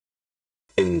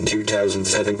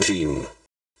2017.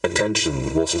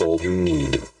 Attention was all you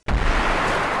need.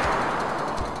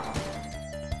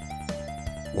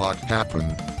 What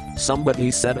happened?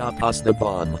 Somebody set up us the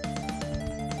bomb.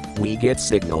 We get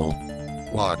signal.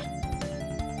 What?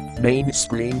 Main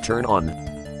screen turn on.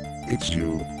 It's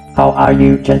you. How are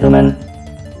you, gentlemen?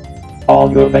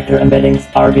 All your vector embeddings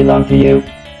are belong to you.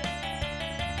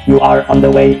 You are on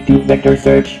the way to vector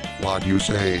search. What you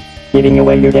say? Giving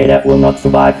away your data will not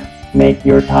survive. Make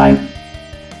your time.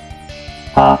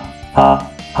 Ha, ha,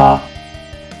 ha.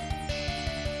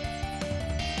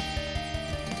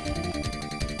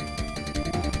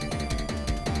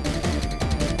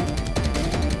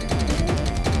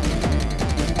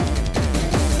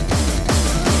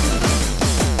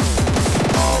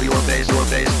 All your base,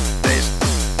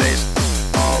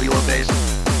 all your base,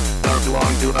 don't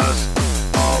belong to us.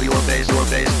 All your base, all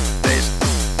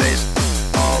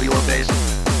your base,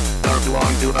 don't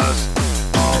belong to us.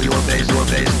 All your base, all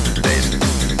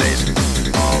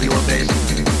your base,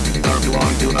 don't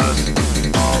belong to us.